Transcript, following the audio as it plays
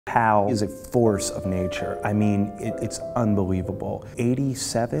Hal is a force of nature. I mean, it's unbelievable.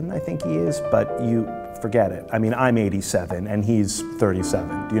 87, I think he is, but you forget it. I mean, I'm 87 and he's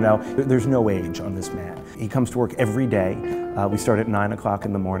 37. Do you know? There's no age on this man. He comes to work every day. We start at 9 o'clock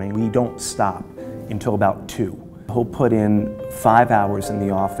in the morning. We don't stop until about 2. He'll put in 5 hours in the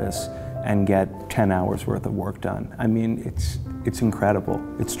office and get 10 hours worth of work done. I mean, it's incredible.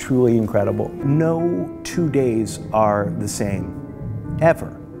 It's truly incredible. No 2 days are the same,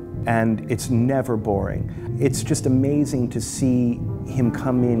 ever. And it's never boring. It's just amazing to see him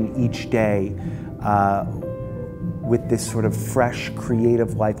come in each day with this sort of fresh,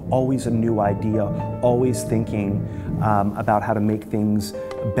 creative life, always a new idea, always thinking about how to make things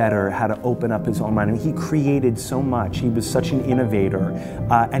better, how to open up his own mind. I mean, he created so much. He was such an innovator,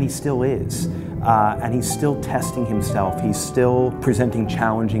 and he still is. And he's still testing himself. He's still presenting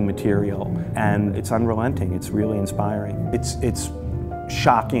challenging material, and it's unrelenting. It's really inspiring. It's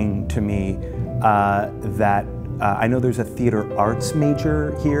shocking to me that I know there's a theater arts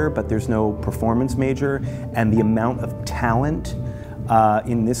major here, but there's no performance major, and the amount of talent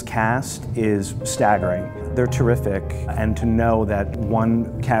in this cast is staggering. They're terrific, and to know that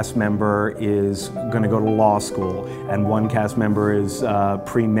one cast member is going to go to law school, and one cast member is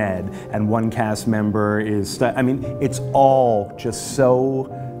pre-med, and one cast member is, I mean, it's all just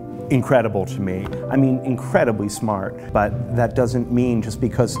so incredible to me. I mean, incredibly smart, but that doesn't mean just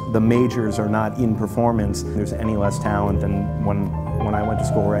because the majors are not in performance, there's any less talent than when I went to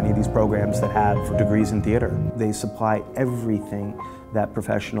school or any of these programs that have degrees in theater. They supply everything that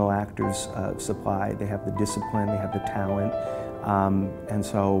professional actors supply. They have the discipline, they have the talent, and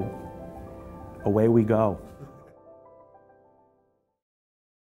so away we go.